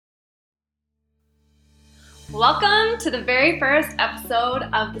Welcome to the very first episode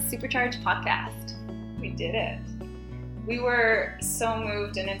of the Supercharged podcast. We did it. We were so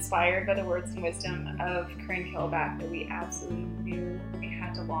moved and inspired by the words and wisdom of Caryn Kilback that we absolutely knew we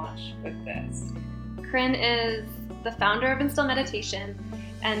had to launch with this. Caryn is the founder of Instill Meditation,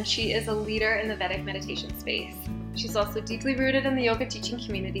 and she is a leader in the Vedic Meditation space. She's also deeply rooted in the yoga teaching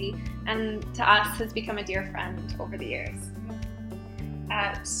community, and to us has become a dear friend over the years.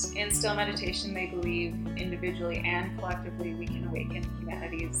 At Instill Meditation, they believe individually and collectively we can awaken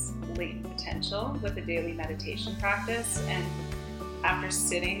humanity's latent potential with a daily meditation practice. And after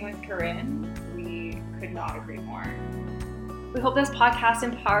sitting with Caryn, we could not agree more. We hope this podcast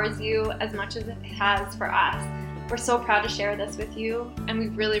empowers you as much as it has for us. We're so proud to share this with you, and we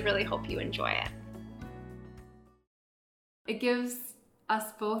really, really hope you enjoy it. It gives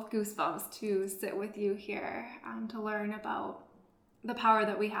us both goosebumps to sit with you here and to learn about the power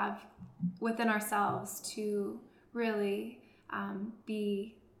that we have within ourselves to really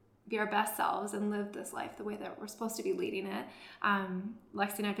be our best selves and live this life the way that we're supposed to be leading it.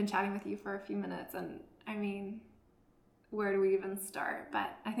 Lexi and I've been chatting with you for a few minutes, and I mean, where do we even start?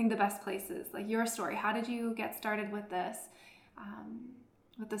 But I think the best place is like your story. How did you get started with this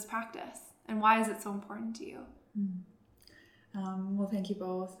practice, and why is it so important to you? Well, thank you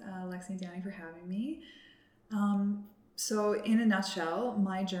both, Lexi and Danny, for having me. So in a nutshell,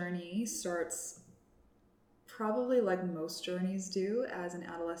 my journey starts probably like most journeys do as an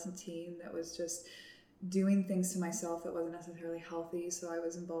adolescent teen that was just doing things to myself that wasn't necessarily healthy. So I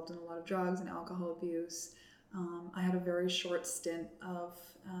was involved in a lot of drugs and alcohol abuse. I had a very short stint of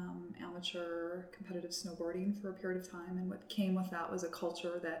amateur competitive snowboarding for a period of time. And what came with that was a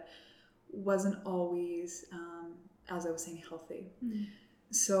culture that wasn't always, as I was saying, healthy. Mm-hmm.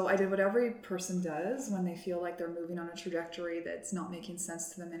 So I did what every person does when they feel like they're moving on a trajectory that's not making sense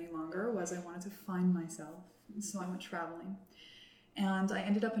to them any longer, was I wanted to find myself. And so I went traveling. And I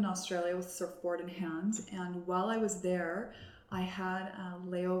ended up in Australia with a surfboard in hand. And while I was there, I had a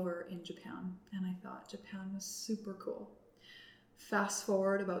layover in Japan. And I thought Japan was super cool. Fast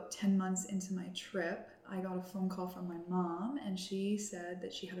forward about 10 months into my trip, I got a phone call from my mom, and she said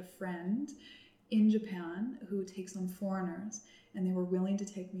that she had a friend in Japan who takes on foreigners, and they were willing to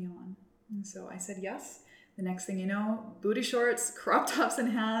take me on. And so I said yes. The next thing you know, booty shorts, crop tops in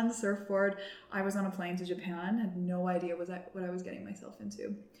hand, surfboard. I was on a plane to Japan, had no idea what I was getting myself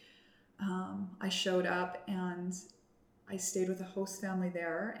into. I showed up and I stayed with a host family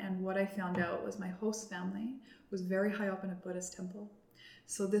there, and what I found out was my host family was very high up in a Buddhist temple.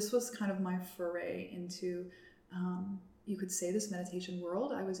 So this was kind of my foray into you could say this meditation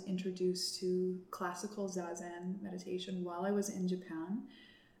world. I was introduced to classical Zazen meditation while I was in Japan.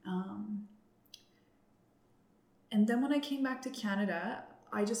 And then when I came back to Canada,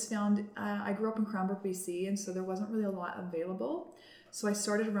 I just found, I grew up in Cranbrook, BC, and so there wasn't really a lot available. So I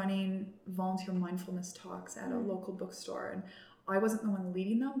started running volunteer mindfulness talks at a local bookstore. And I wasn't the one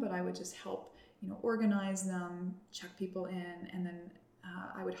leading them, but I would just help, organize them, check people in, and then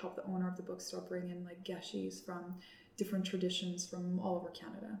I would help the owner of the bookstore bring in like geshis from different traditions from all over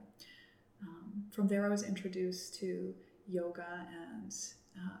Canada. From there, I was introduced to yoga and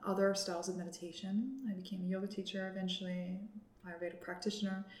other styles of meditation. I became a yoga teacher eventually, Ayurvedic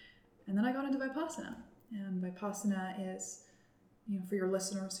practitioner, and then I got into Vipassana. And Vipassana is, for your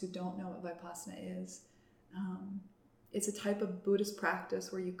listeners who don't know what Vipassana is, it's a type of Buddhist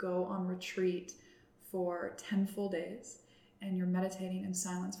practice where you go on retreat for 10 full days, and you're meditating in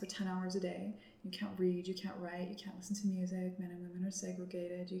silence for 10 hours a day. You can't read, you can't write, you can't listen to music. Men and women are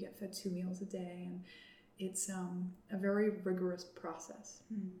segregated. You get fed 2 meals a day, and it's a very rigorous process.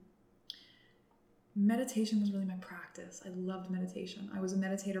 Meditation was really my practice. I loved meditation. I was a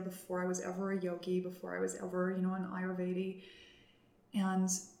meditator before I was ever a yogi, before I was ever, an Ayurvedic. And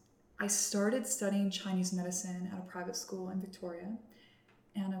I started studying Chinese medicine at a private school in Victoria,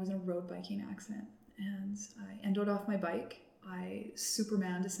 and I was in a road biking accident. And I endoed off my bike. I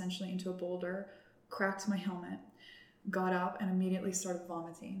Supermaned essentially into a boulder, cracked my helmet, got up, and immediately started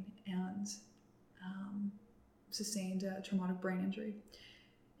vomiting, and sustained a traumatic brain injury.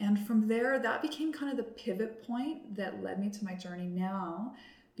 And from there, that became kind of the pivot point that led me to my journey now,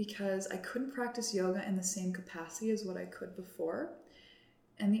 because I couldn't practice yoga in the same capacity as what I could before.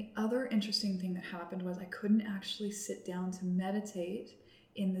 And the other interesting thing that happened was I couldn't actually sit down to meditate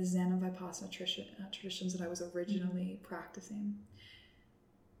in the Zen and Vipassana traditions that I was originally practicing.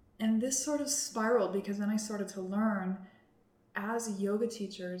 And this sort of spiraled because then I started to learn, as yoga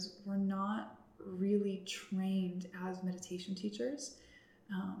teachers, we're not really trained as meditation teachers.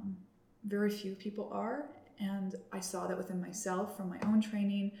 Very few people are. And I saw that within myself from my own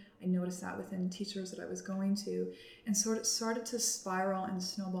training. I noticed that within teachers that I was going to, and sort of started to spiral and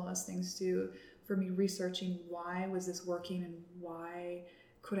snowball as things do for me, researching why was this working and why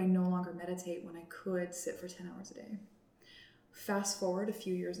could I no longer meditate when I could sit for 10 hours a day. Fast forward a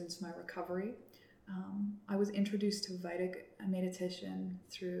few years into my recovery, I was introduced to Vedic Meditation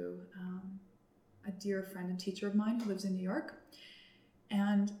through a dear friend and teacher of mine who lives in New York.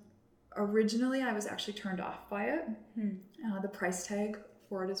 And originally I was actually turned off by it. The price tag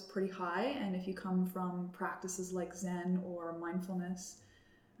for it is pretty high. And if you come from practices like Zen or mindfulness,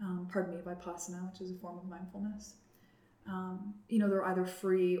 Vipassana, which is a form of mindfulness, they're either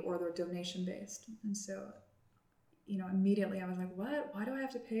free or they're donation based. And so, immediately I was like, what? Why do I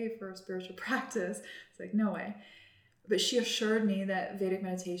have to pay for a spiritual practice? It's like, no way. But she assured me that Vedic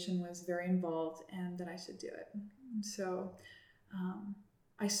meditation was very involved and that I should do it. And so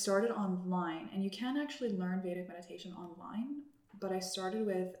I started online, and you can actually learn Vedic meditation online, but I started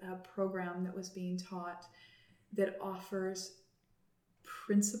with a program that was being taught that offers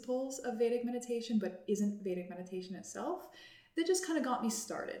principles of Vedic meditation, but isn't Vedic meditation itself. That just kind of got me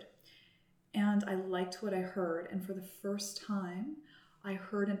started. And I liked what I heard. And for the first time, I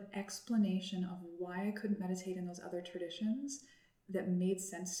heard an explanation of why I couldn't meditate in those other traditions that made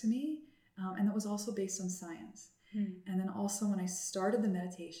sense to me. And that was also based on science. And then also when I started the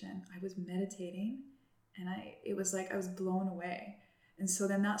meditation, I was meditating and it was like I was blown away. And so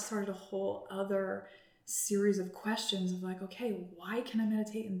then that started a whole other series of questions of like, okay, why can I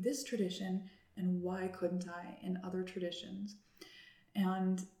meditate in this tradition and why couldn't I in other traditions?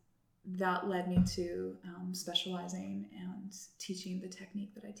 And that led me to specializing and teaching the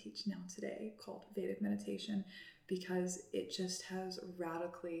technique that I teach now today called Vedic meditation, because it just has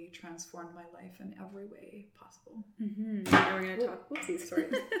radically transformed my life in every way possible. And we're going to talk, whoopsies, sorry.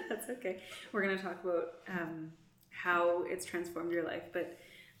 That's okay. We're going to talk about how it's transformed your life, but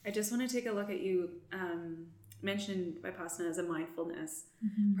I just want to take a look at you mentioned Vipassana as a mindfulness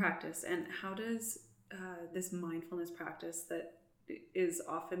practice, and how does this mindfulness practice that is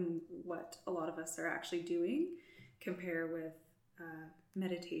often what a lot of us are actually doing compare with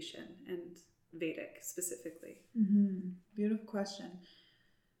meditation and Vedic specifically? Beautiful question.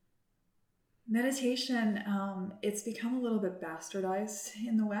 Meditation, it's become a little bit bastardized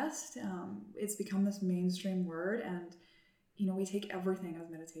in the West. It's become this mainstream word, and we take everything as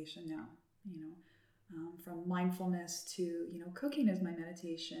meditation now. From mindfulness to cooking is my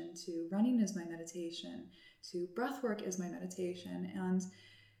meditation, to running is my meditation, to breath work is my meditation. And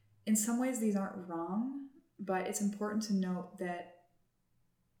in some ways these aren't wrong, but it's important to note that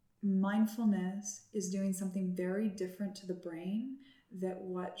mindfulness is doing something very different to the brain than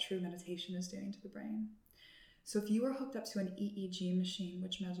what true meditation is doing to the brain. So if you were hooked up to an EEG machine,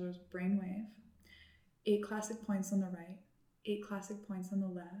 which measures brainwave, 8 classic points on the right, 8 classic points on the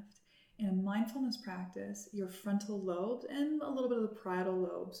left, in a mindfulness practice, your frontal lobe and a little bit of the parietal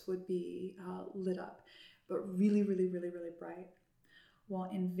lobes would be lit up, but really, really, really, really bright.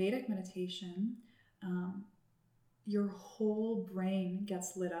 While in Vedic meditation, your whole brain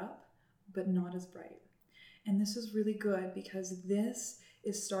gets lit up, but not as bright. And this is really good because this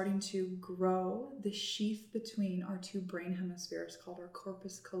is starting to grow the sheath between our 2 brain hemispheres called our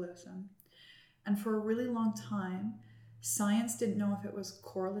corpus callosum. And for a really long time, science didn't know if it was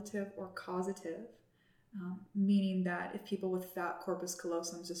correlative or causative, meaning that if people with fat corpus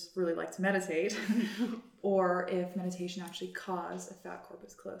callosum just really like to meditate, or if meditation actually caused a fat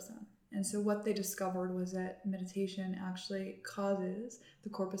corpus callosum. And so what they discovered was that meditation actually causes the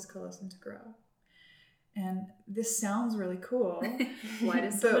corpus callosum to grow. And this sounds really cool. Why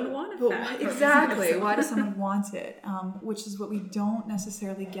does someone want it? Exactly. Why does someone want it? Which is what we don't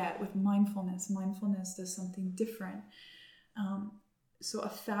necessarily get with mindfulness. Mindfulness does something different. So a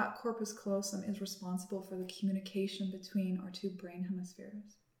fat corpus callosum is responsible for the communication between our 2 brain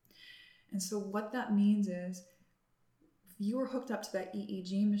hemispheres. And so what that means is, if you were hooked up to that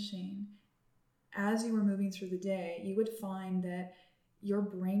EEG machine, as you were moving through the day, you would find that your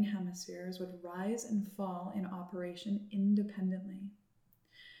brain hemispheres would rise and fall in operation independently.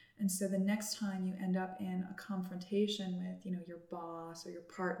 And so the next time you end up in a confrontation with, your boss or your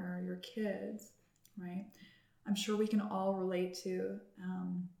partner or your kids, right? I'm sure we can all relate to,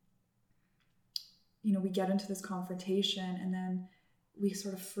 we get into this confrontation and then we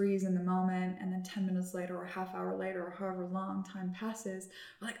sort of freeze in the moment, and then 10 minutes later or a half hour later or however long time passes,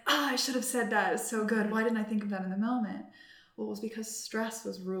 we're like, I should have said that. It's so good. Why didn't I think of that in the moment? Well, it was because stress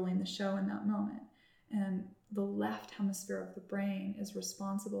was ruling the show in that moment. And the left hemisphere of the brain is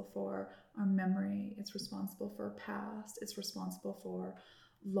responsible for our memory. It's responsible for our past. It's responsible for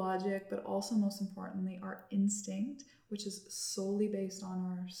logic, but also most importantly, our instinct, which is solely based on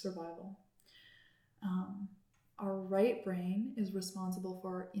our survival. Our right brain is responsible for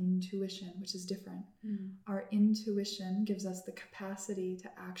our intuition, which is different. Our intuition gives us the capacity to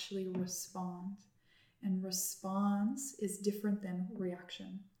actually respond. And response is different than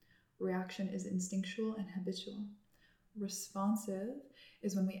reaction. Reaction is instinctual and habitual. Responsive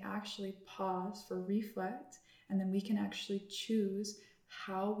is when we actually pause for reflect, and then we can actually choose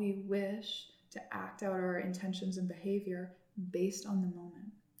how we wish to act out our intentions and behavior based on the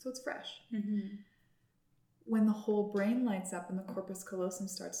moment. So it's fresh. When the whole brain lights up and the corpus callosum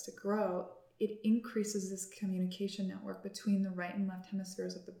starts to grow, it increases this communication network between the right and left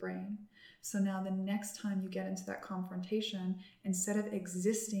hemispheres of the brain. So now the next time you get into that confrontation, instead of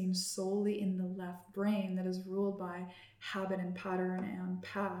existing solely in the left brain that is ruled by habit and pattern and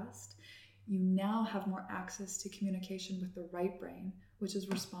past, you now have more access to communication with the right brain, which is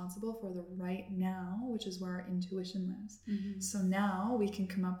responsible for the right now, which is where our intuition lives. So now we can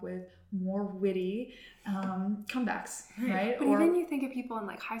come up with more witty comebacks, right? But even you think of people in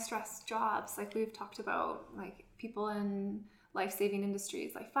like high stress jobs, like we've talked about, like people in life-saving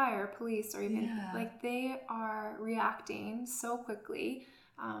industries like fire, police, or even like they are reacting so quickly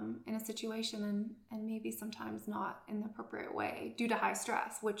in a situation and maybe sometimes not in the appropriate way due to high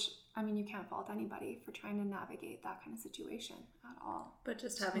stress, which, I mean, you can't fault anybody for trying to navigate that kind of situation at all. But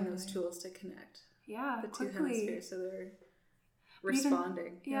just having those tools to connect the two quickly. hemispheres so they're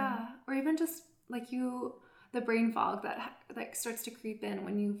responding. Or even just like the brain fog that like starts to creep in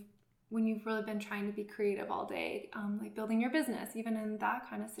when you've really been trying to be creative all day, like building your business, even in that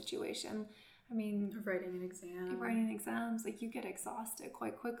kind of situation. I mean, writing an exam. Writing exams, like you get exhausted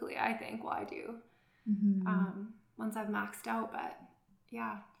quite quickly, I think. Well, I do. Once I've maxed out, but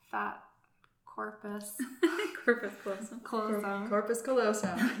fat corpus. Corpus callosum. Corpus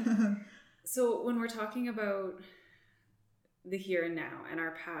callosum. So when we're talking about the here and now and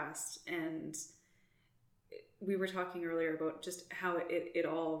our past, and we were talking earlier about just how it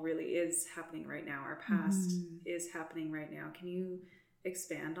all really is happening right now. Our past is happening right now. Can you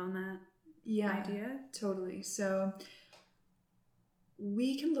expand on that idea? Totally. So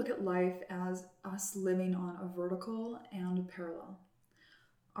we can look at life as us living on a vertical and a parallel.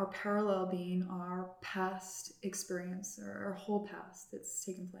 Our parallel being our past experience, or our whole past that's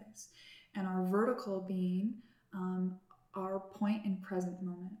taken place. And our vertical being our point in present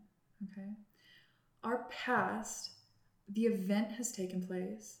moment. Okay? Our past, the event has taken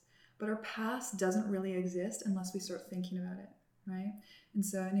place, but our past doesn't really exist unless we start thinking about it, right? And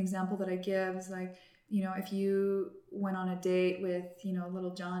so an example that I give is like, if you went on a date with,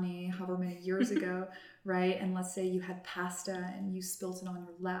 little Johnny, however many years ago, right? And let's say you had pasta and you spilt it on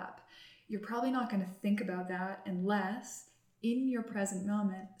your lap. You're probably not going to think about that unless in your present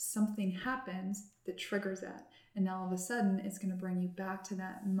moment, something happens that triggers that. And now all of a sudden, it's going to bring you back to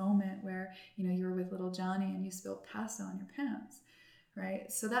that moment where, you were with little Johnny and you spilled pasta on your pants,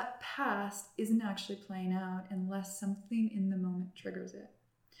 right? So that past isn't actually playing out unless something in the moment triggers it.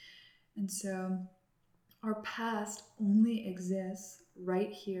 And so our past only exists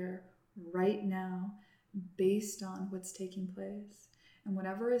right here, right now, based on what's taking place. And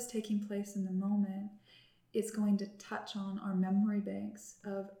whatever is taking place in the moment, it's going to touch on our memory banks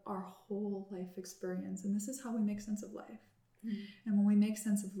of our whole life experience. And this is how we make sense of life. And when we make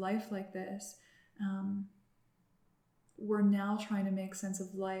sense of life like this, we're now trying to make sense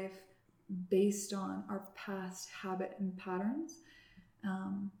of life based on our past habit and patterns.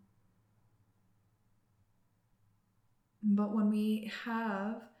 But when we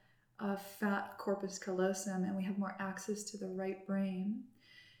have a fat corpus callosum and we have more access to the right brain,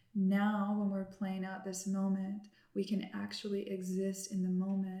 now when we're playing out this moment, we can actually exist in the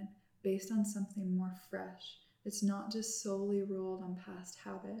moment based on something more fresh. It's not just solely ruled on past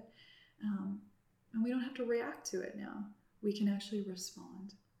habit. And we don't have to react to it now. We can actually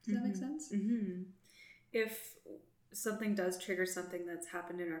respond. Does that make sense? If something does trigger something that's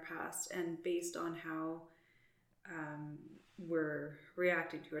happened in our past, and based on how we're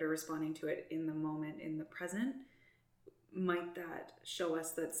reacting to it or responding to it in the moment, in the present, might that show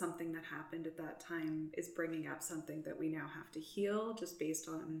us that something that happened at that time is bringing up something that we now have to heal just based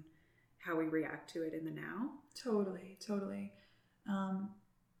on how we react to it in the now? Totally.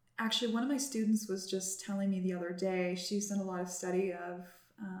 Actually, one of my students was just telling me the other day, she's done a lot of study of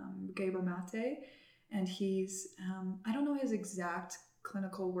Gabor Mate, and he's, I don't know his exact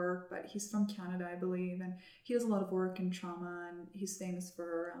clinical work, but he's from Canada, I believe, and he does a lot of work in trauma, and he's famous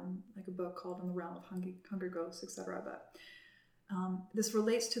for like a book called In the Realm of Hungry Ghosts, etc. But this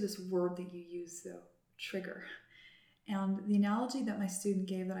relates to this word that you use, though, trigger. And the analogy that my student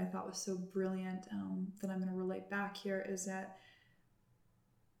gave that I thought was so brilliant, that I'm going to relate back here, is that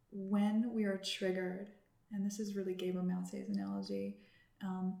when we are triggered, and this is really Gabriel Matzé's analogy,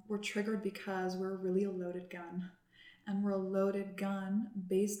 we're triggered because we're really a loaded gun. And we're a loaded gun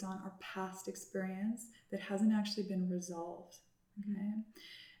based on our past experience that hasn't actually been resolved. Okay?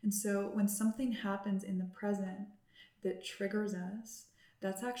 And so when something happens in the present that triggers us,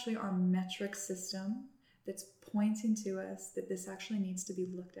 that's actually our metric system that's pointing to us that this actually needs to be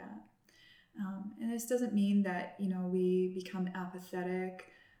looked at. And this doesn't mean that, we become apathetic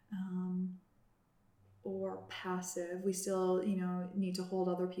or passive. We still, need to hold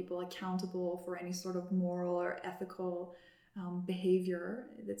other people accountable for any sort of moral or ethical behavior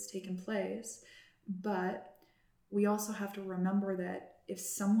that's taken place. But we also have to remember that if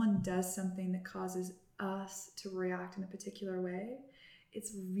someone does something that causes us to react in a particular way,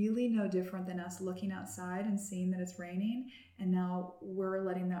 it's really no different than us looking outside and seeing that it's raining, and now we're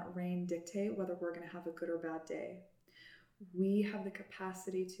letting that rain dictate whether we're going to have a good or bad day. We have the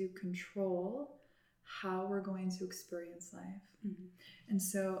capacity to control how we're going to experience life. And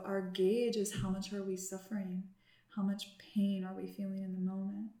so our gauge is how much are we suffering? How much pain are we feeling in the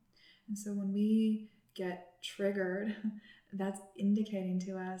moment? And so when we get triggered, that's indicating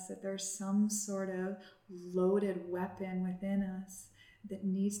to us that there's some sort of loaded weapon within us that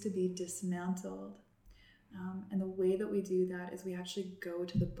needs to be dismantled. And the way that we do that is we actually go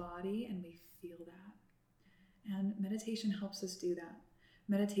to the body and we feel that. And meditation helps us do that.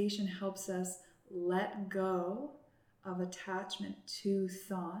 Meditation helps us let go of attachment to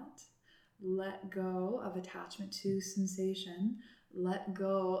thought, let go of attachment to sensation, let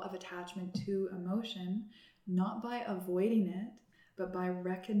go of attachment to emotion, not by avoiding it, but by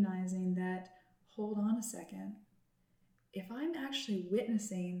recognizing that, hold on a second, if I'm actually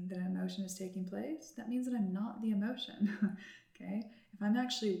witnessing that an emotion is taking place, that means that I'm not the emotion. Okay? If I'm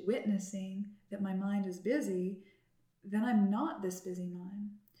actually witnessing that my mind is busy, then I'm not this busy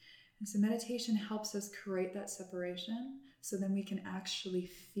mind. And so meditation helps us create that separation so then we can actually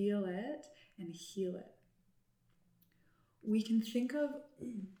feel it and heal it. We can think of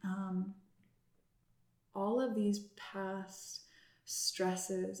all of these past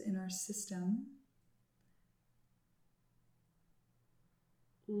stresses in our system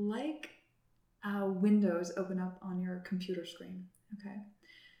like windows open up on your computer screen, okay?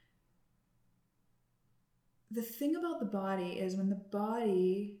 The thing about the body is when the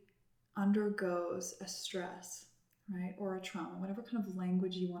body undergoes a stress, right, or a trauma, whatever kind of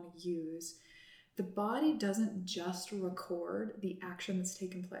language you want to use, the body doesn't just record the action that's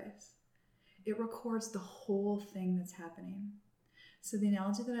taken place. It records the whole thing that's happening. So the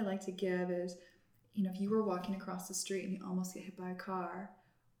analogy that I like to give is, if you were walking across the street and you almost get hit by a car,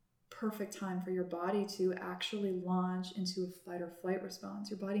 perfect time for your body to actually launch into a fight or flight response.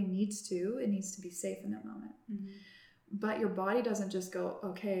 Your body needs to be safe in that moment. But your body doesn't just go,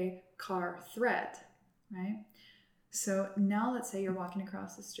 okay, car, threat, right? So now let's say you're walking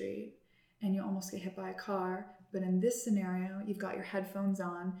across the street and you almost get hit by a car, but in this scenario, you've got your headphones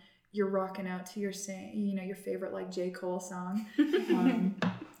on, you're rocking out to your favorite like J. Cole song.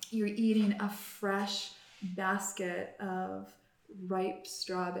 You're eating a fresh basket of ripe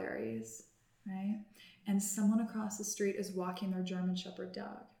strawberries, right? And someone across the street is walking their German Shepherd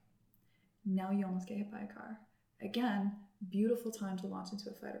dog. Now you almost get hit by a car. Again, beautiful time to launch into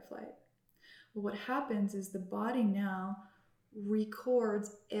a fight or flight. Well, what happens is the body now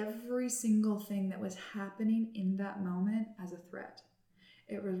records every single thing that was happening in that moment as a threat.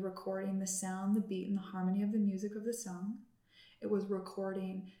 It was recording the sound, the beat, and the harmony of the music of the song. It was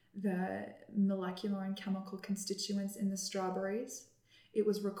recording the molecular and chemical constituents in the strawberries. It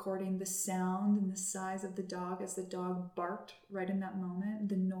was recording the sound and the size of the dog as the dog barked right in that moment,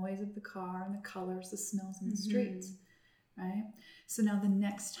 the noise of the car and the colors, the smells in the streets, right? So now the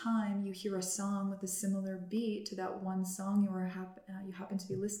next time you hear a song with a similar beat to that one song you happen to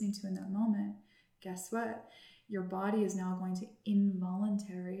be listening to in that moment, guess what? Your body is now going to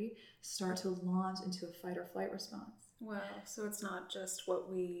involuntarily start to launch into a fight or flight response. Wow. So it's not just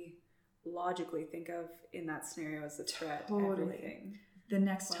what we logically think of in that scenario as a threat. Totally. Everything. The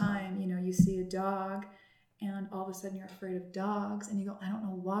next time, you see a dog and all of a sudden you're afraid of dogs and you go, I don't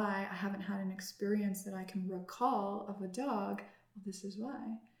know why, I haven't had an experience that I can recall of a dog. Well, this is why,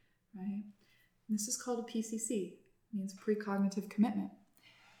 right? And this is called a PCC, means precognitive commitment.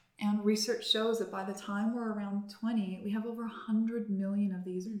 And research shows that by the time we're around 20, we have over 100 million of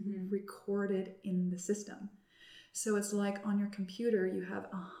these recorded in the system. So it's like on your computer, you have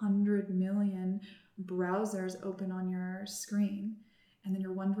 100 million browsers open on your screen, and then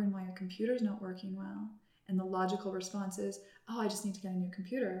you're wondering why your computer's not working well. And the logical response is, oh, I just need to get a new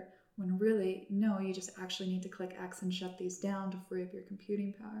computer. When really, no, you just actually need to click X and shut these down to free up your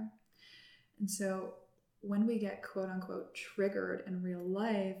computing power. And so when we get quote unquote triggered in real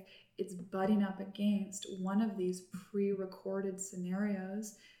life, it's butting up against one of these pre-recorded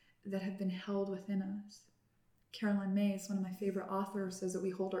scenarios that have been held within us. Caroline Myss, one of my favorite authors, says that we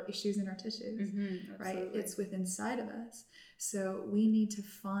hold our issues in our tissues, right? It's within inside of us. So we need to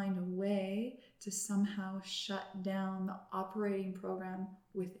find a way to somehow shut down the operating program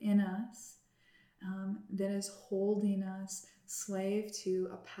within us that is holding us slave to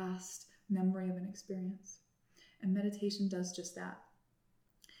a past memory of an experience. And meditation does just that.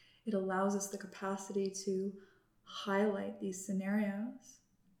 It allows us the capacity to highlight these scenarios,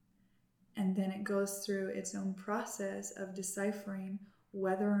 and then it goes through its own process of deciphering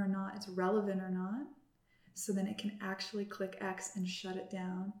whether or not it's relevant or not, so then it can actually click X and shut it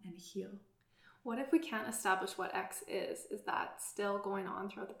down and heal. What if we can't establish what X is? Is that still going on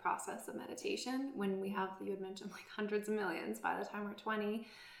throughout the process of meditation when we have, you had mentioned, like hundreds of millions by the time we're 20?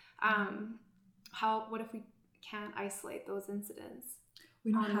 What if we can't isolate those incidents?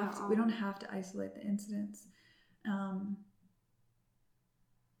 We don't have to isolate the incidents.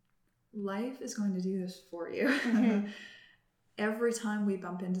 Life is going to do this for you. Mm-hmm. Every time we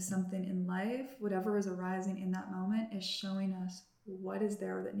bump into something in life, whatever is arising in that moment is showing us what is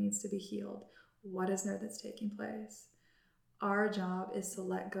there that needs to be healed. What is there that's taking place? Our job is to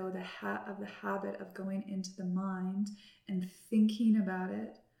let go of the habit of going into the mind and thinking about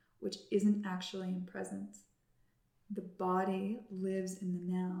it, which isn't actually in presence. The body lives in the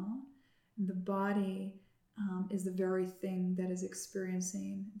now. The body is the very thing that is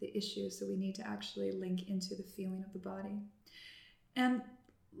experiencing the issue. So we need to actually link into the feeling of the body. And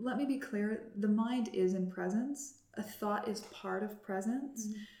let me be clear, the mind is in presence. A thought is part of presence,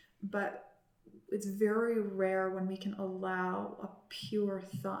 but it's very rare when we can allow a pure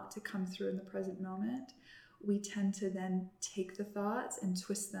thought to come through in the present moment. We tend to then take the thoughts and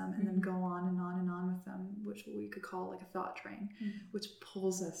twist them and then go on and on and on with them, which we could call like a thought train, which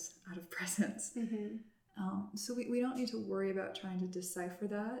pulls us out of presence. So we don't need to worry about trying to decipher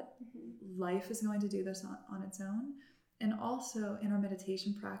that. Life is going to do this on its own. And also in our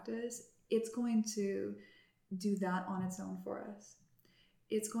meditation practice, it's going to do that on its own for us.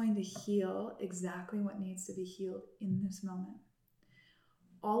 It's going to heal exactly what needs to be healed in this moment.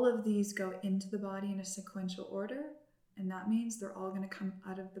 All of these go into the body in a sequential order, and that means they're all going to come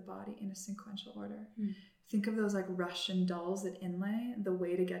out of the body in a sequential order. Think of those like Russian dolls that inlay. The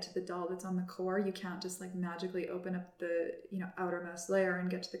way to get to the doll that's on the core, you can't just like magically open up the outermost layer and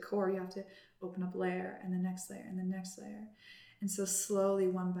get to the core. You have to open up layer and the next layer and the next layer. And so slowly,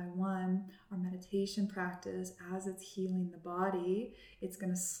 one by one, our meditation practice, as it's healing the body, it's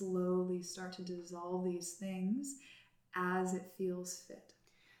going to slowly start to dissolve these things as it feels fit.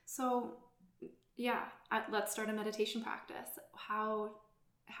 So, let's start a meditation practice. How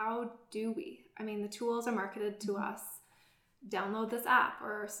do we? I mean, the tools are marketed to us. Download this app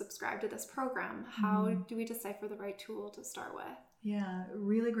or subscribe to this program. How do we decipher the right tool to start with? Yeah,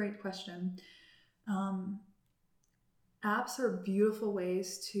 really great question. Apps are beautiful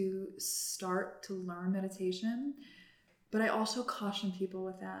ways to start to learn meditation, but I also caution people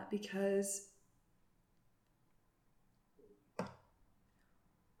with that because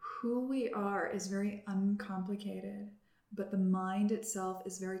who we are is very uncomplicated, but the mind itself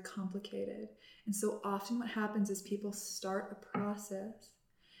is very complicated. And so often what happens is people start a process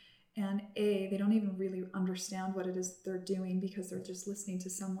and they don't even really understand what it is they're doing because they're just listening to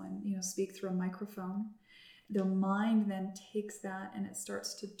someone, speak through a microphone. Their mind then takes that and it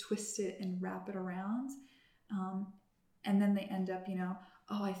starts to twist it and wrap it around. And then they end up,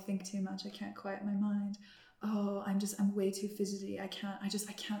 oh, I think too much. I can't quiet my mind. Oh, I'm way too fidgety. I can't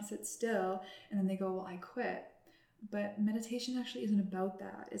sit still. And then they go, well, I quit. But meditation actually isn't about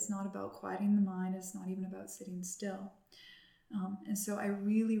that. It's not about quieting the mind. It's not even about sitting still. And so I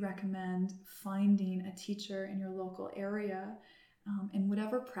really recommend finding a teacher in your local area in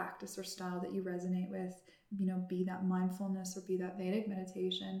whatever practice or style that you resonate with, be that mindfulness or be that Vedic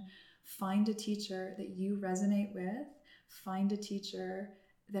meditation. Find a teacher that you resonate with. Find a teacher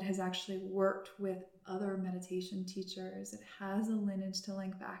that has actually worked with other meditation teachers, that has a lineage to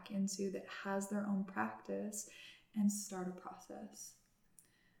link back into, that has their own practice, and start a process.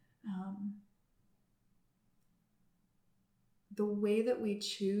 The way that we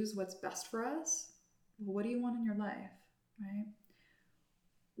choose what's best for us, what do you want in your life, right?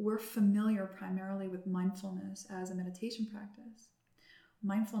 We're familiar primarily with mindfulness as a meditation practice.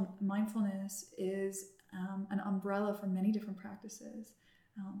 Mindfulness is an umbrella for many different practices.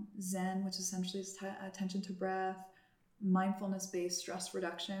 Zen, which essentially is attention to breath, mindfulness-based stress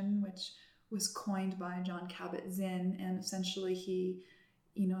reduction, which was coined by Jon Kabat-Zinn, and essentially he,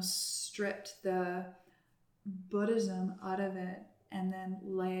 stripped the Buddhism out of it and then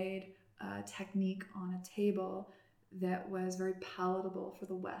laid a technique on a table that was very palatable for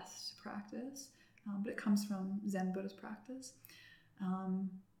the West to practice, but it comes from Zen Buddhist practice.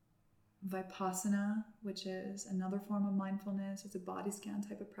 Vipassana, which is another form of mindfulness, it's a body scan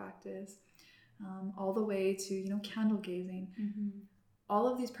type of practice, all the way to candle gazing. All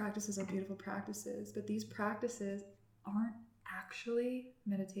of these practices are beautiful practices, but these practices aren't actually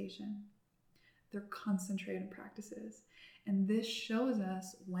meditation. They're concentrated practices. And this shows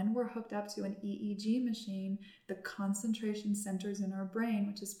us when we're hooked up to an EEG machine, the concentration centers in our brain,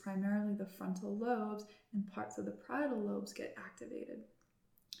 which is primarily the frontal lobes and parts of the parietal lobes, get activated.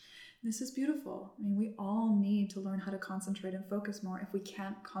 This is beautiful. I mean, we all need to learn how to concentrate and focus more. If we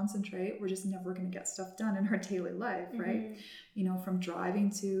can't concentrate, we're just never going to get stuff done in our daily life, right? From driving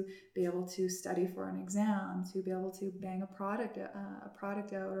to be able to study for an exam, to be able to bang a product out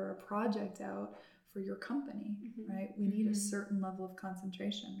or a project out for your company, right? We need a certain level of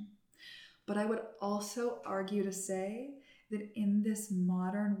concentration. But I would also argue to say that in this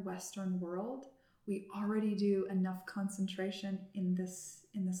modern Western world, we already do enough concentration in this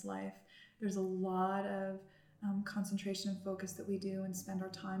life. There's a lot of concentration and focus that we do and spend our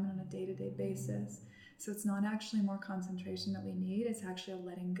time on a day-to-day basis. So it's not actually more concentration that we need, it's actually a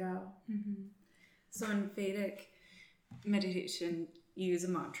letting go. So in Vedic meditation, you use a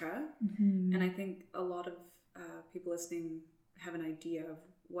mantra, and I think a lot of people listening have an idea of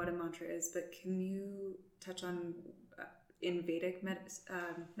what a mantra is, but can you touch on in Vedic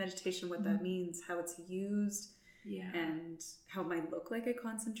meditation what that means, how it's used, and how it might look like a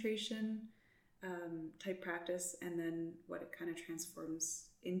concentration type practice, and then what it kind of transforms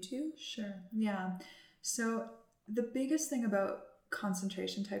into? Sure. Yeah. So the biggest thing about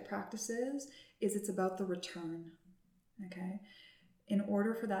concentration type practices is it's about the return. Okay. In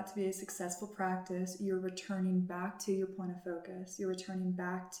order for that to be a successful practice, you're returning back to your point of focus. You're returning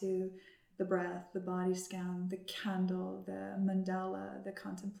back to the breath, the body scan, the candle, the mandala, the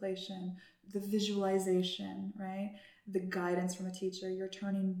contemplation, the visualization, right? The guidance from a teacher. You're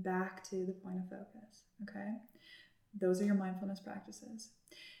turning back to the point of focus, okay? Those are your mindfulness practices.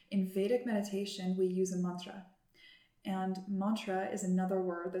 In Vedic meditation, we use a mantra. And mantra is another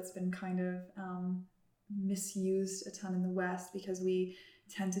word that's been kind of misused a ton in the West, because we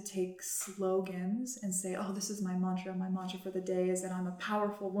tend to take slogans and say, oh, this is my mantra. My mantra for the day is that I'm a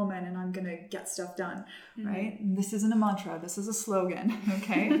powerful woman and I'm going to get stuff done, right? And this isn't a mantra. This is a slogan,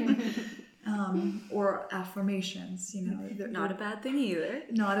 okay? Or affirmations, they're not a bad thing either.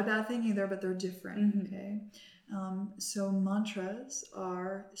 Not a bad thing either, but they're different, okay? So mantras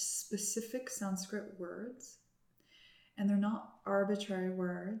are specific Sanskrit words, and they're not arbitrary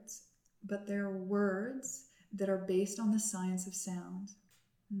words, but they're words that are based on the science of sound.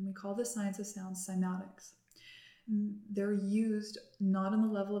 And we call the science of sound cymatics. They're used not on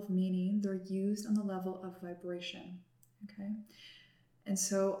the level of meaning, they're used on the level of vibration, okay? And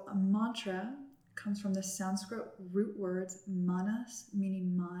so a mantra comes from the Sanskrit root words manas,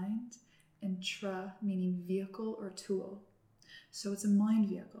 meaning mind, and tra, meaning vehicle or tool. So it's a mind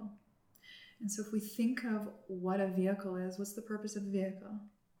vehicle. And so if we think of what a vehicle is, what's the purpose of a vehicle?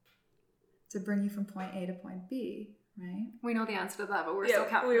 To bring you from point A to point B, right? We know the answer to that, but we're still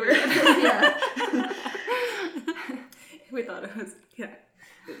counting. We thought it was,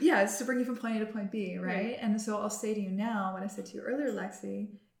 Yeah, it's to bring you from point A to point B, right? And so I'll say to you now, what I said to you earlier, Lexi,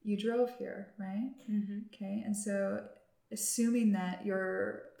 you drove here, right? Okay, and so assuming that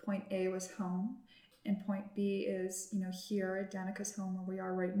your point A was home and point B is, here at Danica's home where we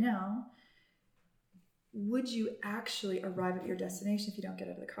are right now, would you actually arrive at your destination if you don't get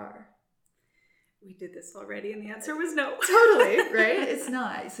out of the car? We did this already, and the answer was no. Totally, right? It's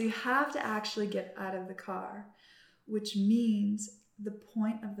not. So you have to actually get out of the car, which means the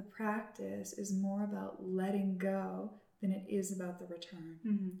point of the practice is more about letting go than it is about the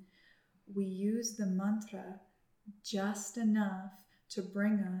return. We use the mantra just enough to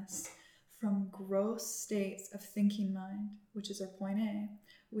bring us from gross states of thinking mind, which is our point A,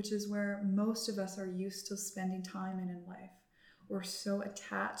 which is where most of us are used to spending time in life. We're so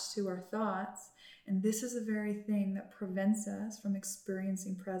attached to our thoughts, and this is the very thing that prevents us from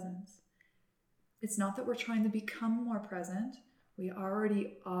experiencing presence. It's not that we're trying to become more present. We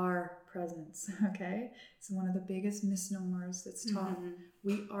already are presence, okay? It's one of the biggest misnomers that's taught.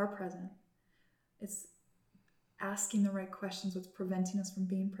 We are present. It's asking the right questions what's preventing us from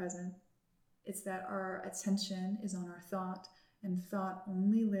being present. It's that our attention is on our thought and thought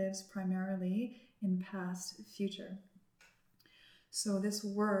only lives primarily in past future. So this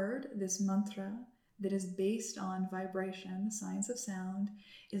word, this mantra, that is based on vibration, the science of sound,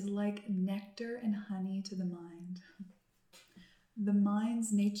 is like nectar and honey to the mind. The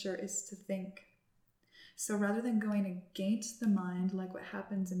mind's nature is to think. So rather than going against the mind, like what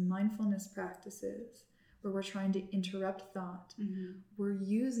happens in mindfulness practices, where we're trying to interrupt thought, we're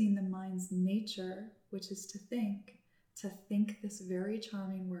using the mind's nature, which is to think this very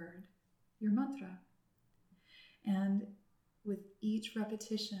charming word, your mantra. And with each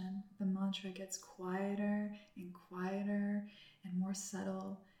repetition, the mantra gets quieter and quieter and more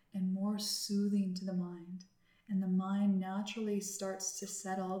subtle and more soothing to the mind. And the mind naturally starts to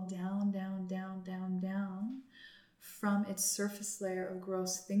settle down, down, down, down, down from its surface layer of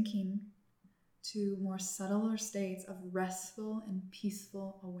gross thinking to more subtler states of restful and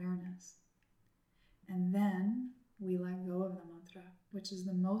peaceful awareness. And then we let go of the mantra, which is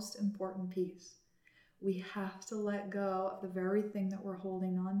the most important piece. We have to let go of the very thing that we're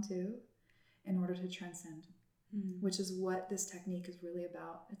holding on to in order to transcend, which is what this technique is really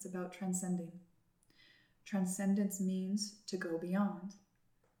about. It's about transcending. Transcendence means to go beyond.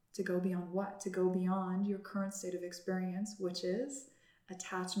 To go beyond what? To go beyond your current state of experience, which is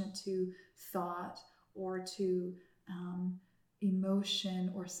attachment to thought or to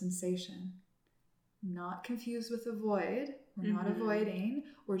emotion or sensation. Not confused with avoid. We're not avoiding.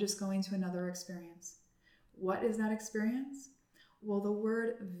 We're just going to another experience. What is that experience? Well, the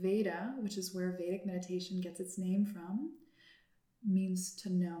word Veda, which is where Vedic meditation gets its name from, means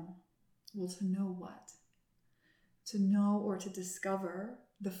to know. Well, to know what? To know or to discover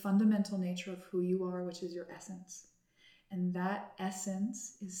the fundamental nature of who you are, which is your essence. And that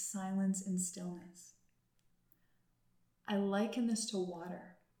essence is silence and stillness. I liken this to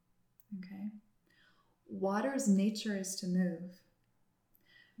water, okay? Water's nature is to move.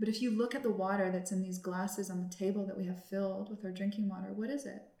 But if you look at the water that's in these glasses on the table that we have filled with our drinking water, what is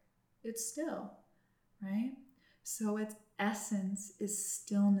it? It's still, right? So its essence is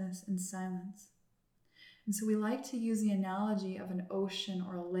stillness and silence. And so we like to use the analogy of an ocean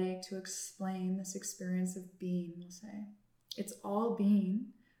or a lake to explain this experience of being, we'll say. It's all being,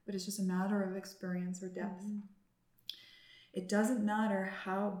 but it's just a matter of experience or depth. It doesn't matter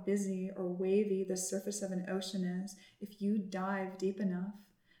how busy or wavy the surface of an ocean is. If you dive deep enough,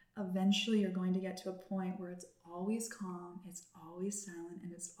 eventually you're going to get to a point where it's always calm, it's always silent,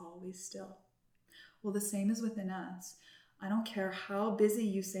 and it's always still. Well, the same is within us. I don't care how busy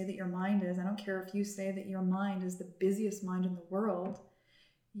you say that your mind is. I don't care if you say that your mind is the busiest mind in the world.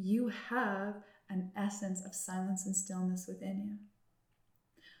 You have an essence of silence and stillness within you.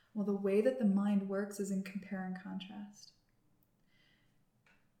 Well, the way that the mind works is in compare and contrast.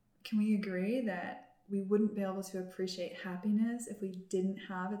 Can we agree that we wouldn't be able to appreciate happiness if we didn't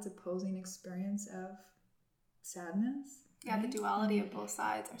have its opposing experience of sadness? Yeah, right? The duality of both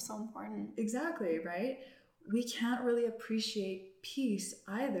sides are so important. Exactly, right? We can't really appreciate peace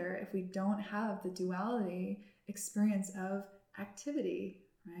either if we don't have the duality experience of activity,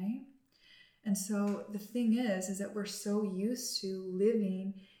 right? And so the thing is that we're so used to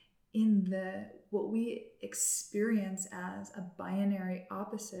living in what we experience as a binary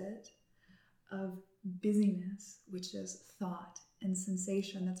opposite of busyness, which is thought and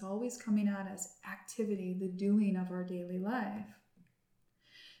sensation that's always coming at us, activity, the doing of our daily life.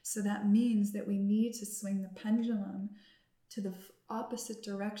 So that means that we need to swing the pendulum to the opposite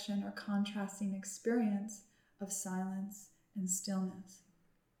direction or contrasting experience of silence and stillness.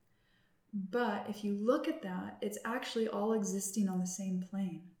 But if you look at that, it's actually all existing on the same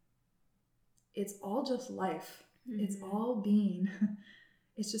plane. It's all just life. It's all being.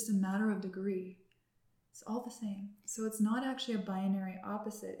 It's just a matter of degree. It's all the same. So it's not actually a binary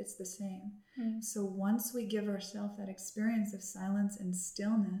opposite. It's the same. So once we give ourselves that experience of silence and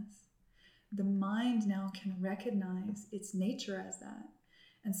stillness, the mind now can recognize its nature as that.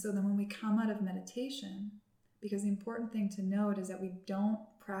 And so then when we come out of meditation, because the important thing to note is that we don't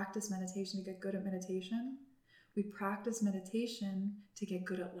practice meditation to get good at meditation. We practice meditation to get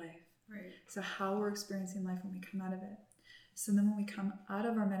good at life. Right. So how we're experiencing life when we come out of it. So then when we come out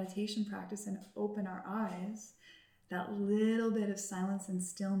of our meditation practice and open our eyes, that little bit of silence and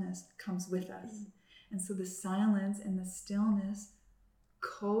stillness comes with us. And so the silence and the stillness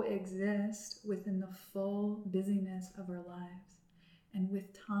coexist within the full busyness of our lives. And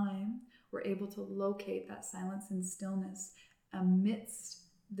with time, we're able to locate that silence and stillness amidst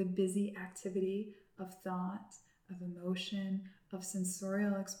the busy activity of thought, of emotion, of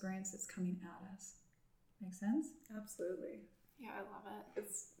sensorial experience that's coming at us. Make sense? Absolutely. Yeah, I love it.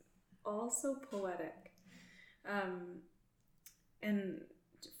 It's also poetic. And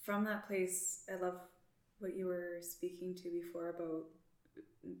from that place, I love what you were speaking to before about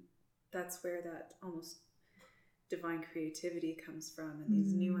that's where that almost divine creativity comes from, and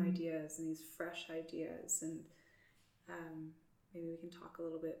these new ideas and these fresh ideas. And maybe we can talk a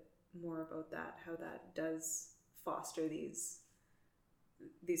little bit more about that, how that does foster these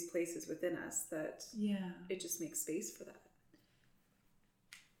places within us that it just makes space for that.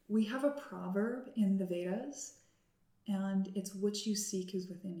 We have a proverb in the Vedas, and it's what you seek is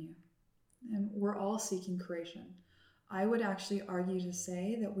within you. And we're all seeking creation. I would actually argue to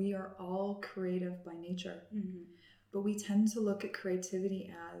say that we are all creative by nature. But we tend to look at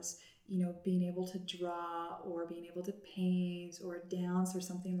creativity as, being able to draw or being able to paint or dance or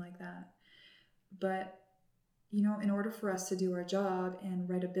something like that. But, in order for us to do our job and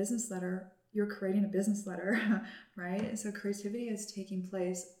write a business letter, you're creating a business letter, right? And so creativity is taking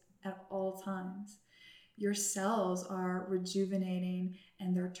place at all times. Your cells are rejuvenating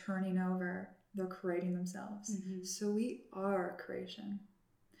and they're turning over, they're creating themselves. So we are creation.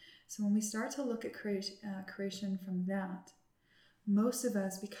 So when we start to look at creation from that, most of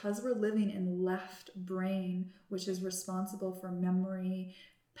us, because we're living in left brain, which is responsible for memory,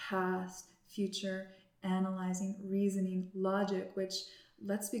 past, future, analyzing, reasoning, logic, which,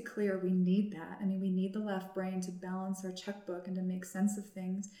 let's be clear, we need that. I mean, we need the left brain to balance our checkbook and to make sense of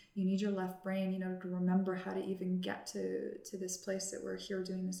things. You need your left brain, to remember how to even get to this place that we're here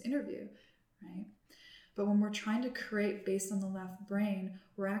doing this interview, right? But when we're trying to create based on the left brain,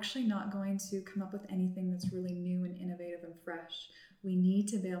 we're actually not going to come up with anything that's really new and innovative and fresh. We need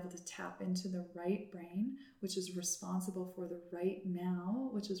to be able to tap into the right brain, which is responsible for the right now,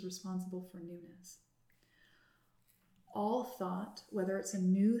 which is responsible for newness. All thought, whether it's a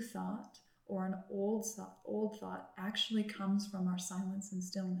new thought or an old thought, actually comes from our silence and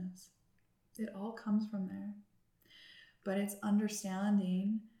stillness. It all comes from there. But it's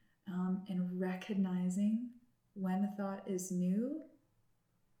understanding and recognizing when a thought is new,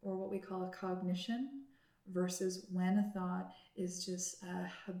 or what we call a cognition, versus when a thought is just a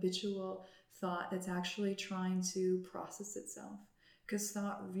habitual thought that's actually trying to process itself. Because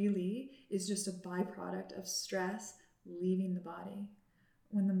thought really is just a byproduct of stress leaving the body.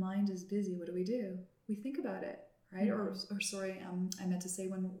 When the mind is busy, what do? We think about it, right? Or sorry, I meant to say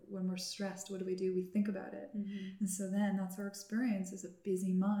when we're stressed, what do? We think about it. And so then that's our experience, is a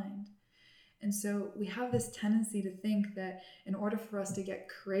busy mind. And so we have this tendency to think that in order for us to get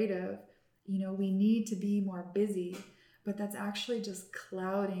creative, we need to be more busy, but that's actually just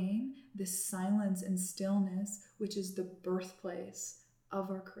clouding this silence and stillness, which is the birthplace of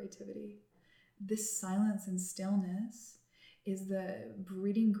our creativity. This silence and stillness is the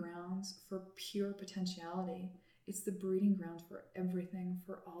breeding grounds for pure potentiality. It's the breeding ground for everything,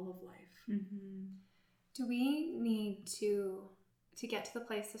 for all of life. Do we need to get to the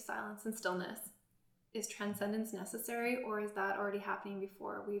place of silence and stillness? Is transcendence necessary, or is that already happening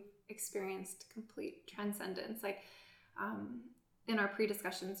before we've experienced complete transcendence? Like in our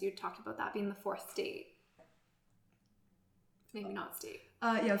pre-discussions, you talked about that being the fourth state. Maybe not state.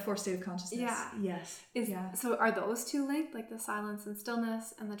 The fourth state of consciousness. Yeah. Yes. So are those two linked, like the silence and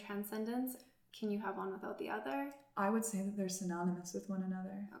stillness and the transcendence? Can you have one without the other? I would say that they're synonymous with one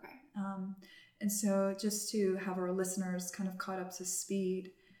another. Okay. And so just to have our listeners kind of caught up to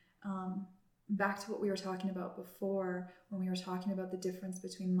speed, back to what we were talking about before, when we were talking about the difference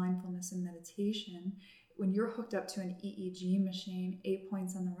between mindfulness and meditation, when you're hooked up to an EEG machine, 8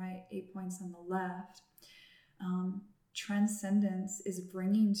 points on the right, 8 points on the left, transcendence is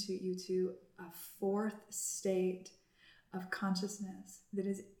bringing you to a fourth state of consciousness that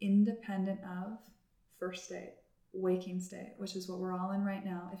is independent of first state, waking state, which is what we're all in right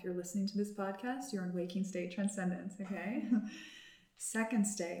now. If you're listening to this podcast, you're in waking state transcendence, okay? Second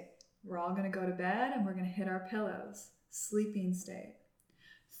state, we're all going to go to bed and we're going to hit our pillows, sleeping state.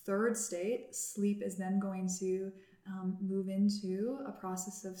 Third state, sleep is then going to move into a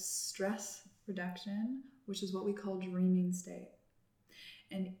process of stress reduction, which is what we call dreaming state.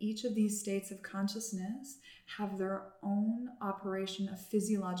 And each of these states of consciousness have their own operation of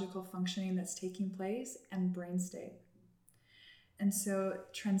physiological functioning that's taking place and brain state. And so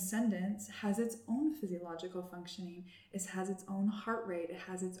transcendence has its own physiological functioning. It has its own heart rate. It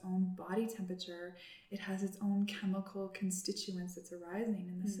has its own body temperature. It has its own chemical constituents that's arising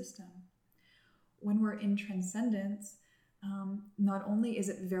in the system. When we're in transcendence, not only is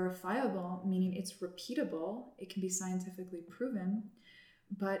it verifiable, meaning it's repeatable, it can be scientifically proven,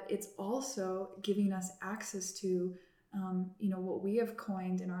 but it's also giving us access to, what we have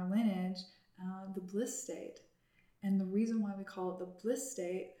coined in our lineage, the bliss state. And the reason why we call it the bliss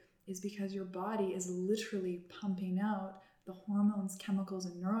state is because your body is literally pumping out the hormones, chemicals,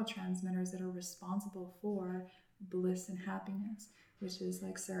 and neurotransmitters that are responsible for bliss and happiness, which is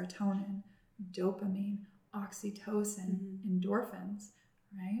like serotonin, dopamine, oxytocin, endorphins,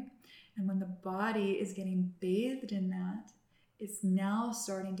 right? And when the body is getting bathed in that, it's now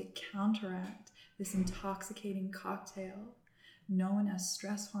starting to counteract this intoxicating cocktail known as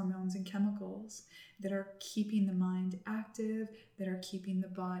stress hormones and chemicals that are keeping the mind active, that are keeping the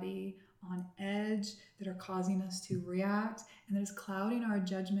body on edge, that are causing us to react, and that is clouding our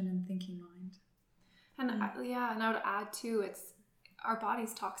judgment and thinking mind. And and I would add too, it's our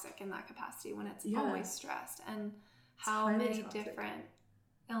body's toxic in that capacity when it's always stressed. And how many different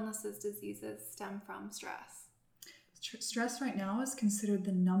illnesses, diseases stem from stress? Stress right now is considered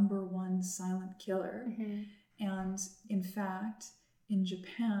the number one silent killer. And in fact, in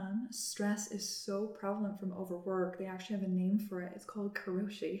Japan, stress is so prevalent from overwork. They actually have a name for it. It's called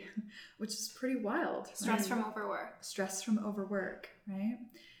karoshi, which is pretty wild. Stress from overwork. Stress from overwork, right?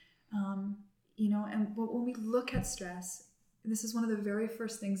 And when we look at stress, this is one of the very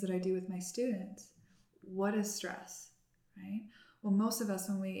first things that I do with my students. What is stress, right? Well, most of us,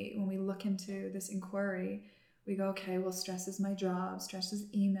 when we look into this inquiry, we go, okay, well, stress is my job, stress is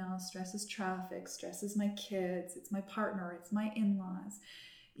email, stress is traffic, stress is my kids, it's my partner, it's my in-laws,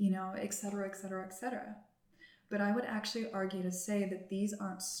 et cetera, et cetera, et cetera. But I would actually argue to say that these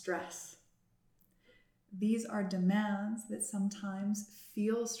aren't stress. These are demands that sometimes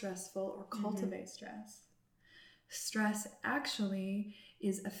feel stressful or cultivate stress. Stress actually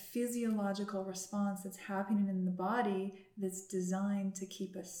is a physiological response that's happening in the body that's designed to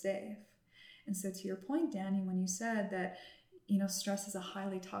keep us safe. And so to your point, Danny, when you said that, stress is a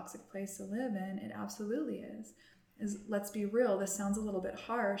highly toxic place to live in, it absolutely is. Let's be real, this sounds a little bit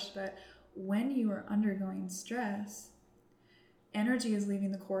harsh, but when you are undergoing stress, energy is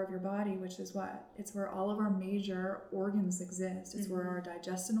leaving the core of your body, which is what? It's where all of our major organs exist. It's where our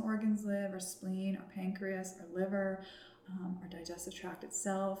digestion organs live, our spleen, our pancreas, our liver, our digestive tract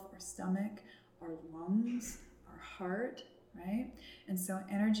itself, our stomach, our lungs, our heart, right? And so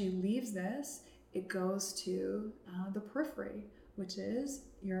energy leaves this, it goes to the periphery, which is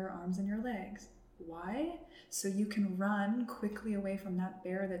your arms and your legs. Why? So you can run quickly away from that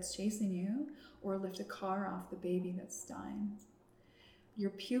bear that's chasing you, or lift a car off the baby that's dying.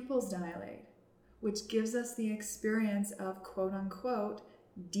 Your pupils dilate, which gives us the experience of quote unquote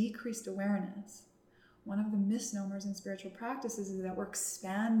decreased awareness. One of the misnomers in spiritual practices is that we're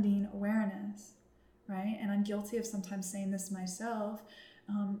expanding awareness, right? And I'm guilty of sometimes saying this myself,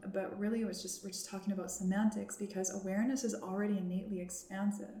 but really we're just talking about semantics, because awareness is already innately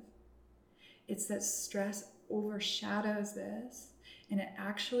expansive. It's that stress overshadows this, and it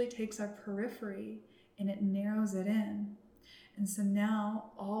actually takes our periphery and it narrows it in. And so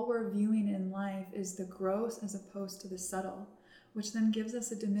now all we're viewing in life is the gross as opposed to the subtle, which then gives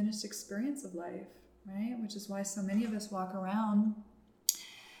us a diminished experience of life, right? Which is why so many of us walk around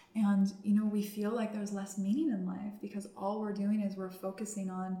and, we feel like there's less meaning in life, because all we're doing is we're focusing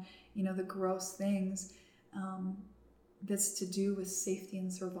on, the gross things that's to do with safety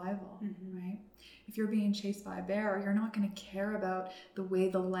and survival, right? If you're being chased by a bear, you're not going to care about the way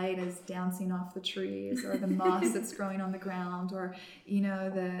the light is dancing off the trees, or the moss that's growing on the ground, or,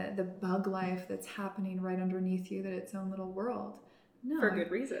 the bug life that's happening right underneath you, that it's own little world. No. For good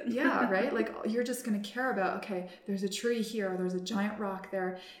reason. Yeah, right? Like, you're just going to care about, okay, there's a tree here, there's a giant rock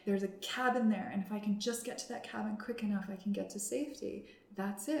there, there's a cabin there, and if I can just get to that cabin quick enough, I can get to safety.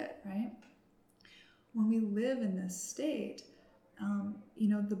 That's it, right? When we live in this state,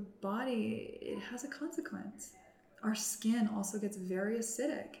 the body, it has a consequence. Our skin also gets very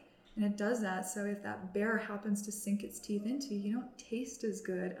acidic, and it does that. So if that bear happens to sink its teeth into you, you don't taste as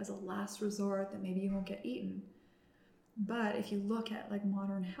good as a last resort that maybe you won't get eaten. But if you look at like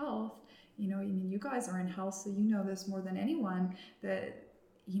modern health, you guys are in health, so you know this more than anyone, that,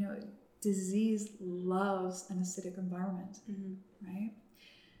 disease loves an acidic environment, right?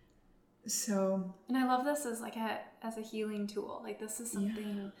 So, and I love this as as a healing tool. Like, this is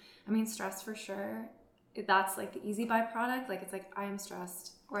something, stress for sure, that's like the easy byproduct. Like, it's like, I am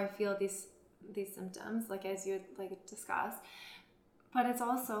stressed, or I feel these symptoms, like as you discussed, but it's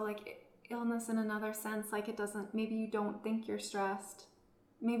also like illness in another sense. Like, it doesn't, maybe you don't think you're stressed.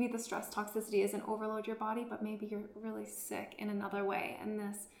 Maybe the stress toxicity isn't overload your body, but maybe you're really sick in another way. And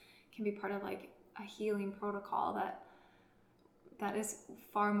this can be part of like a healing protocol that is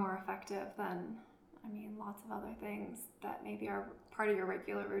far more effective than, lots of other things that maybe are part of your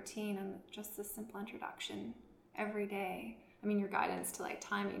regular routine, and just this simple introduction every day. Your guidance to like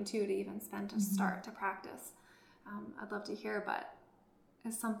timing too, to even spend to start to practice. I'd love to hear, but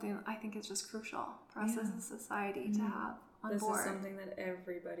is something I think is just crucial for us as a society to have. on this board. This is something that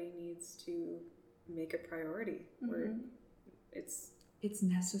everybody needs to make a priority. Where it's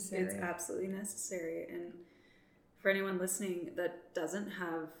necessary. It's absolutely necessary. And for anyone listening that doesn't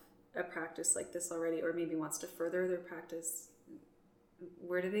have a practice like this already, or maybe wants to further their practice,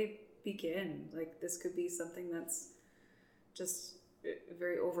 where do they begin? Like, this could be something that's just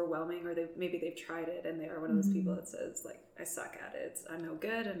very overwhelming, or maybe they've tried it and they are one of those people that says, like, I suck at it, I'm no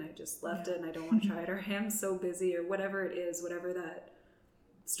good, and I just left it and I don't want to try it, or I am so busy, or whatever it is, whatever that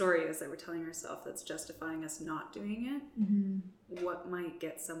story is that we're telling ourselves that's justifying us not doing it. What might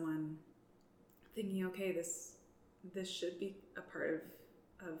get someone thinking, okay, this should be a part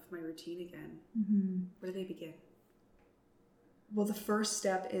of my routine again? Where do they begin? Well, the first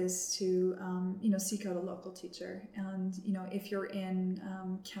step is to, seek out a local teacher. And, if you're in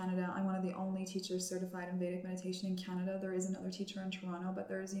Canada, I'm one of the only teachers certified in Vedic meditation in Canada. There is another teacher in Toronto, but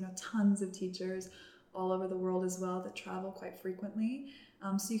there's, tons of teachers all over the world as well that travel quite frequently.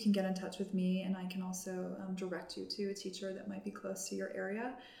 So you can get in touch with me, and I can also direct you to a teacher that might be close to your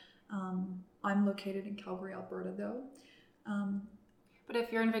area. I'm located in Calgary, Alberta, though. But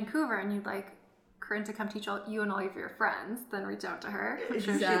if you're in Vancouver and you'd like Caryn to come teach you and all of your friends, then reach out to her. I'm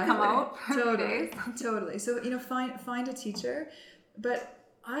sure she'd come out for a few days. Totally. So, find a teacher. But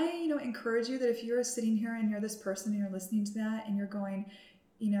I, encourage you that if you're sitting here and you're this person and you're listening to that and you're going,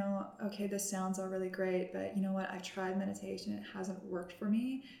 okay, this sounds all really great, but you know what? I've tried meditation. It hasn't worked for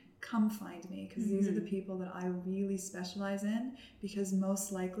me. Come find me, because these are the people that I really specialize in, because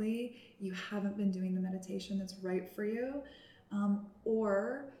most likely you haven't been doing the meditation that's right for you.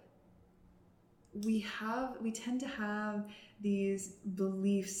 Or we tend to have these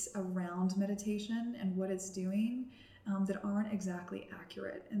beliefs around meditation and what it's doing that aren't exactly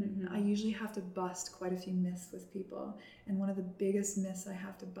accurate. And I usually have to bust quite a few myths with people. And one of the biggest myths I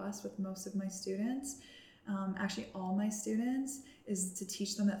have to bust with most of my students, actually all my students, is to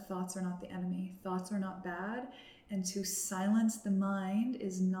teach them that thoughts are not the enemy. Thoughts are not bad. And to silence the mind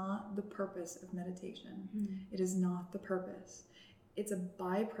is not the purpose of meditation. It is not the purpose. It's a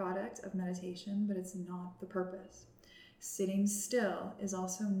byproduct of meditation, but it's not the purpose. Sitting still is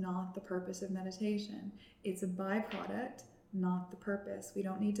also not the purpose of meditation. It's a byproduct, not the purpose. We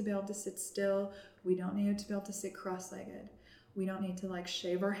don't need to be able to sit still. We don't need to be able to sit cross-legged. We don't need to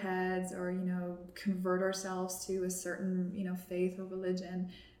shave our heads or, convert ourselves to a certain, faith or religion.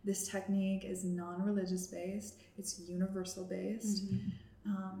 This technique is non-religious based. It's universal based.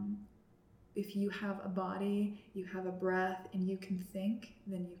 If you have a body, you have a breath, and you can think,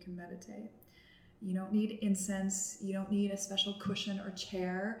 then you can meditate. You don't need incense. You don't need a special cushion or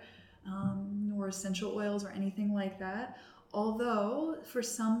chair, or essential oils or anything like that. Although for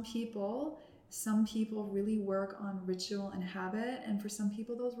some people really work on ritual and habit, and for some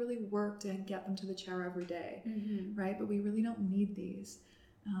people those really work to get them to the chair every day, right? But we really don't need these.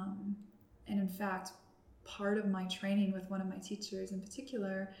 And in fact, part of my training with one of my teachers in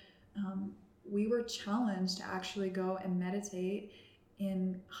particular, we were challenged to actually go and meditate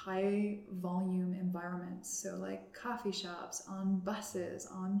in high volume environments. So like coffee shops, on buses,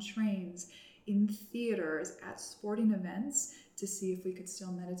 on trains, in theaters, at sporting events, to see if we could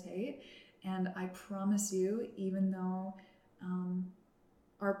still meditate. And I promise you, even though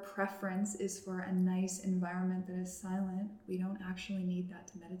our preference is for a nice environment that is silent, we don't actually need that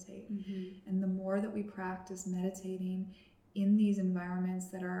to meditate. And the more that we practice meditating in these environments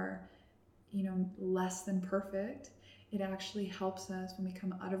that are, less than perfect, it actually helps us when we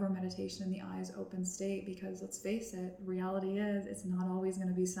come out of our meditation in the eyes open state, because let's face it, reality is it's not always going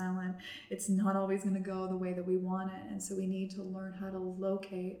to be silent. It's not always going to go the way that we want it. And so we need to learn how to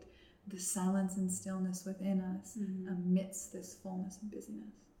locate the silence and stillness within us amidst this fullness and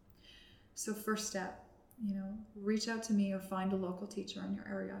busyness. So first step, reach out to me or find a local teacher in your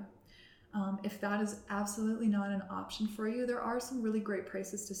area. If that is absolutely not an option for you, there are some really great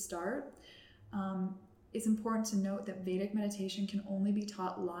places to start. It's important to note that Vedic meditation can only be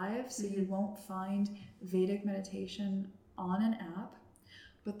taught live, so you won't find Vedic meditation on an app,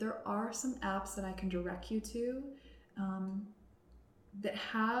 but there are some apps that I can direct you to that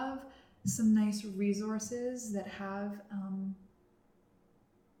have some nice resources that have,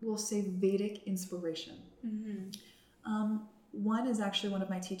 we'll say, Vedic inspiration. One is actually one of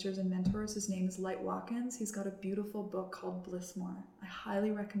my teachers and mentors. His name is Light Watkins. He's got a beautiful book called Blissmore. I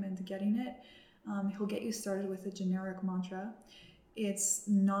highly recommend getting it. He'll get you started with a generic mantra. It's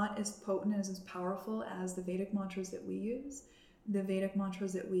not as potent, as powerful as the Vedic mantras that we use. The Vedic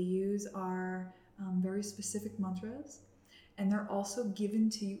mantras that we use are very specific mantras, and they're also given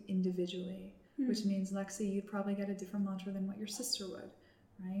to you individually, which means, Lexi, you'd probably get a different mantra than what your sister would,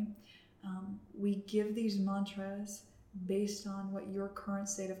 right? We give these mantras based on what your current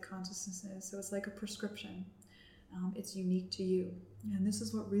state of consciousness is. So it's like a prescription. It's unique to you. And this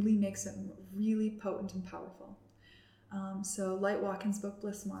is what really makes it really potent and powerful. So Light Watkins' book,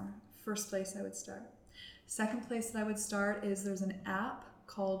 Bliss More, first place I would start. Second place that I would start is there's an app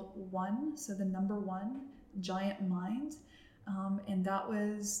called One, so the number 1, Giant Mind. And that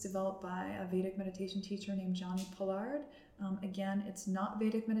was developed by a Vedic meditation teacher named Johnny Pollard. Again, it's not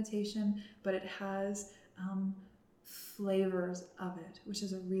Vedic meditation, but it has flavors of it, which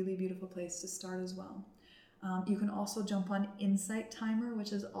is a really beautiful place to start as well. You can also jump on Insight Timer,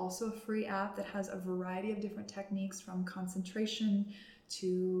 which is also a free app that has a variety of different techniques, from concentration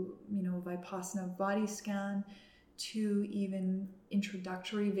to, Vipassana body scan, to even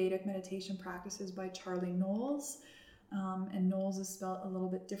introductory Vedic meditation practices by Charlie Knowles. And Knowles is spelled a little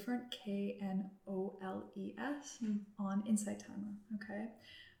bit different, Knoles, on Insight Timer, okay?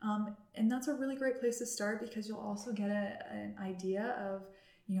 And that's a really great place to start, because you'll also get an idea of,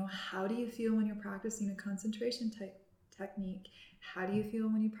 how do you feel when you're practicing a concentration technique? How do you feel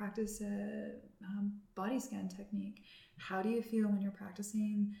when you practice a body scan technique? How do you feel when you're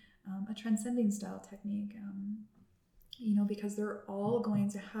practicing a transcending style technique? Because they're all going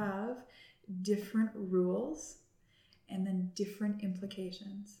to have different rules and then different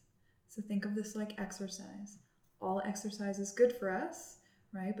implications. So think of this like exercise. All exercise is good for us,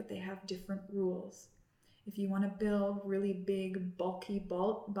 right? But they have different rules. If you want to build really big, bulky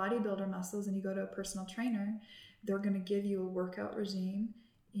bodybuilder muscles and you go to a personal trainer, they're going to give you a workout regime,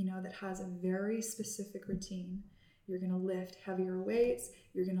 that has a very specific routine. You're going to lift heavier weights.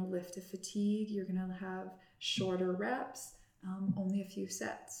 You're going to lift to fatigue. You're going to have shorter reps, only a few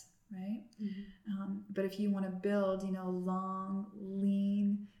sets, right? Mm-hmm. But if you want to build, long,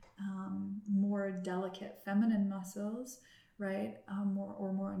 lean, more delicate feminine muscles, right?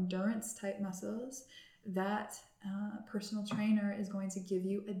 More endurance type muscles, that personal trainer is going to give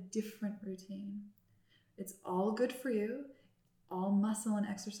you a different routine. It's all good for you. All muscle and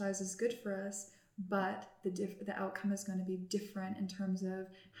exercise is good for us, but the outcome is going to be different in terms of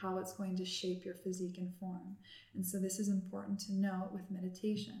how it's going to shape your physique and form. And so this is important to note with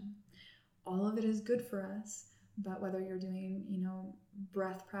meditation. All of it is good for us, but whether you're doing,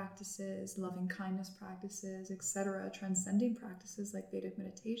 breath practices, loving kindness practices, etc., transcending practices like Vedic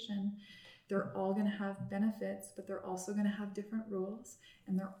meditation, they're all going to have benefits, but they're also going to have different rules,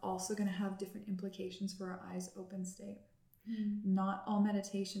 and they're also going to have different implications for our eyes open state. Mm-hmm. Not all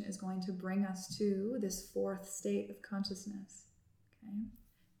meditation is going to bring us to this 4th state of consciousness. Okay,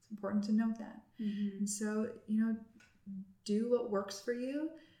 it's important to note that. Mm-hmm. And so, do what works for you,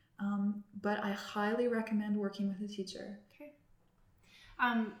 but I highly recommend working with a teacher. Okay.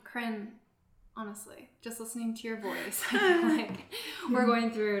 Caryn, honestly, just listening to your voice, I feel like we're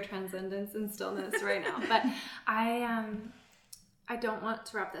going through transcendence and stillness right now. But I don't want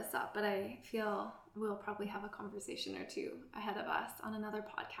to wrap this up, but I feel we'll probably have a conversation or two ahead of us on another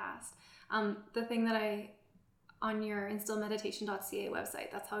podcast. The thing that on your instillmeditation.ca website,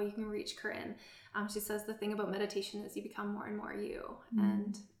 that's how you can reach Caryn. She says the thing about meditation is you become more and more you. Mm.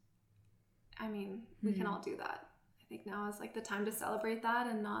 And I mean, we can all do that. I think now is like the time to celebrate that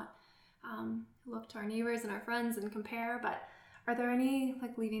and not look to our neighbors and our friends and compare. But are there any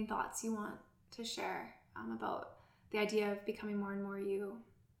leaving thoughts you want to share about the idea of becoming more and more you,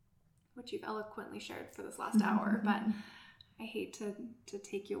 which you've eloquently shared for this last hour? But I hate to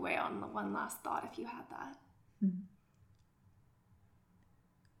take you away on the one last thought if you had that.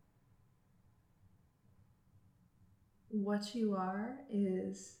 What you are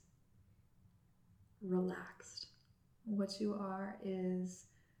is relaxed. What you are is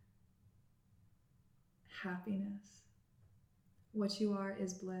happiness. What you are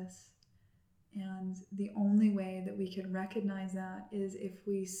is bliss. And the only way that we can recognize that is if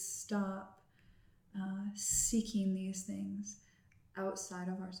we stop seeking these things outside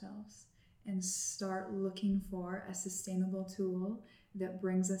of ourselves and start looking for a sustainable tool that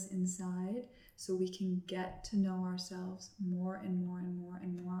brings us inside, so we can get to know ourselves more and more and more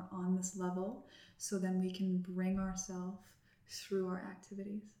and more on this level, so then we can bring ourselves through our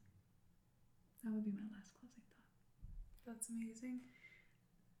activities. That would be my last closing thought. That's amazing.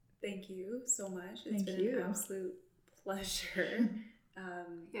 Thank you so much. It's been an absolute pleasure.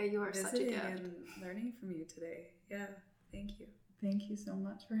 Yeah, you are such a gift. And learning from you today. Yeah, thank you. Thank you so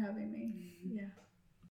much for having me. Yeah.